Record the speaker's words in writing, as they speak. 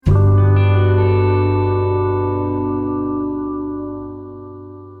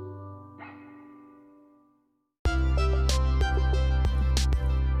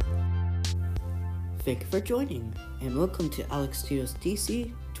for joining, and welcome to AlexStudios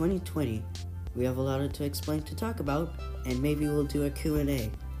DC 2020. We have a lot to explain to talk about, and maybe we'll do a Q&A.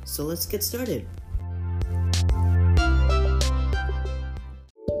 So let's get started.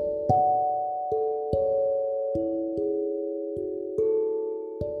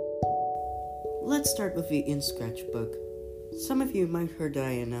 Let's start with the In-Scratch book. Some of you might heard that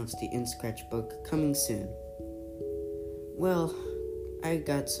I announced the In-Scratch book coming soon. Well, I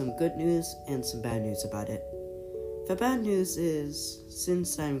got some good news and some bad news about it. The bad news is,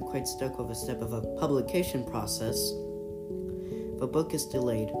 since I'm quite stuck with a step of a publication process, the book is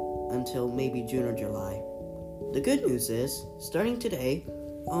delayed until maybe June or July. The good news is, starting today,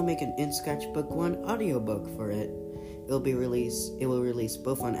 I'll make an In-Scratch Book 1 audiobook for it. It will release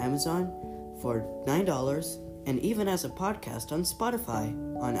both on Amazon for $9 and even as a podcast on Spotify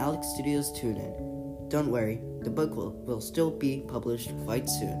on AlexStudios TuneIn. Don't worry, the book will still be published quite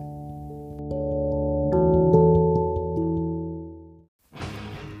soon.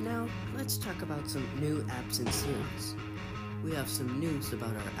 Now, let's talk about some new apps and series. We have some news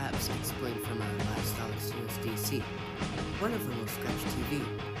about our apps explained from our last AlexStudios DC. One of them was Scratch TV.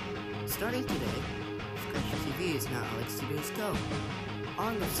 Starting today, Scratch TV is now AlexStudios Go.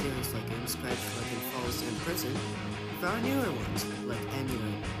 On the series like In-Scratch, Legend Falls, and Prison, there are newer ones like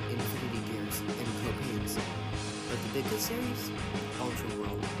Annual, Infinity Gears, and Copains. But the biggest series? Ultra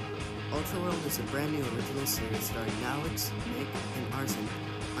World. Ultra World is a brand new original series starring Alex, Nick, and Arson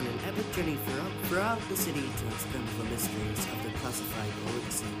on an epic journey throughout the city to unscramble the mysteries of the classified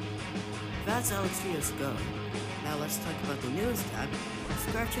Odyssey. That's AlexStudios Go. Now let's talk about the newest app,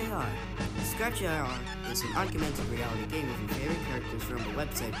 Scratch AR. Scratch AR is an augmented reality game with your favorite characters from a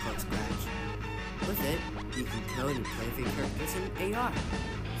website called Scratch. With it, you can code and play with your characters in AR.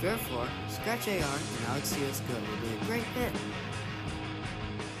 Therefore, Scratch AR and AlexStudios Go will be a great hit.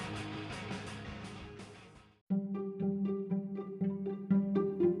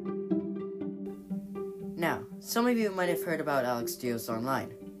 Now, some of you might have heard about AlexStudios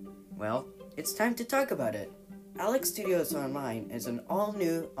Online. Well, it's time to talk about it. AlexStudios Online is an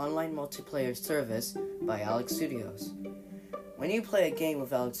all-new online multiplayer service by AlexStudios. When you play a game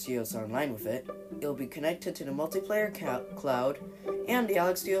with AlexStudios Online with it, it'll be connected to the multiplayer cloud and the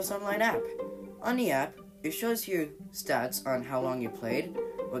AlexStudios Online app. On the app, it shows you stats on how long you played,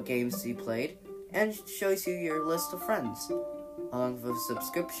 what games you played, and shows you your list of friends. Along with a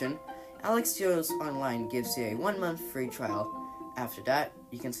subscription, AlexStudios Online gives you a 1-month free trial. After that,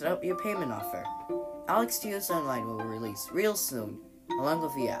 you can set up your payment offer. AlexStudios Online will release real soon, along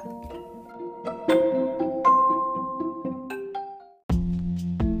with the app.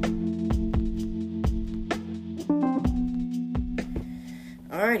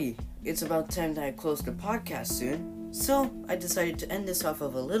 Alrighty, it's about time that I close the podcast soon, so I decided to end this off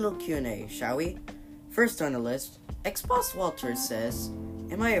of a little Q&A, shall we? First on the list, Xbox Walter says,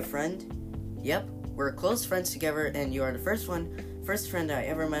 "Am I a friend?" Yep, we're close friends together, and you are the first friend I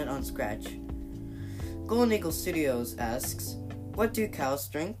ever met on Scratch. Golden Eagle Studios asks, "What do cows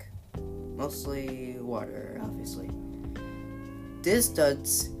drink?" Mostly water, obviously. Diz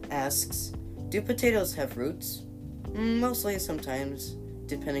Duds asks, "Do potatoes have roots?" Mostly, sometimes,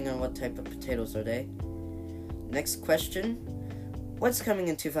 depending on what type of potatoes are they. Next question, "What's coming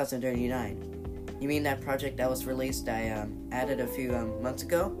in 2039? You mean that project that was released I added a few months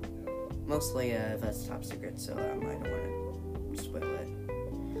ago? Mostly that's top secret, so I don't want to spoil it.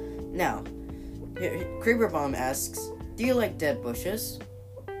 Now, Creeperbomb asks, "Do you like dead bushes?"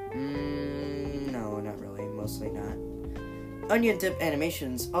 No, not really. Mostly not. Onion Dip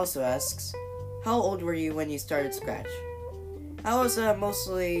Animations also asks, "How old were you when you started Scratch?" I was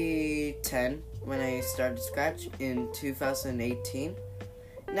mostly 10 when I started Scratch in 2018.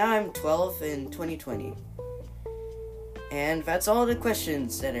 Now I'm 12 in 2020. And that's all the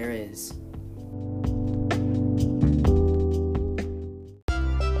questions that there is.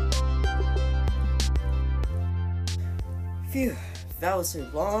 Phew, that was a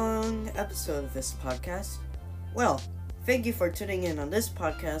long episode of this podcast. Well, thank you for tuning in on this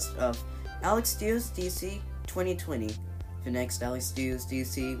podcast of AlexStudios DC 2020. The next AlexStudios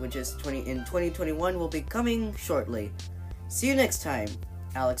DC, which is in 2021, will be coming shortly. See you next time.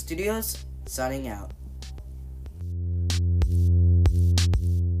 AlexStudios, signing out.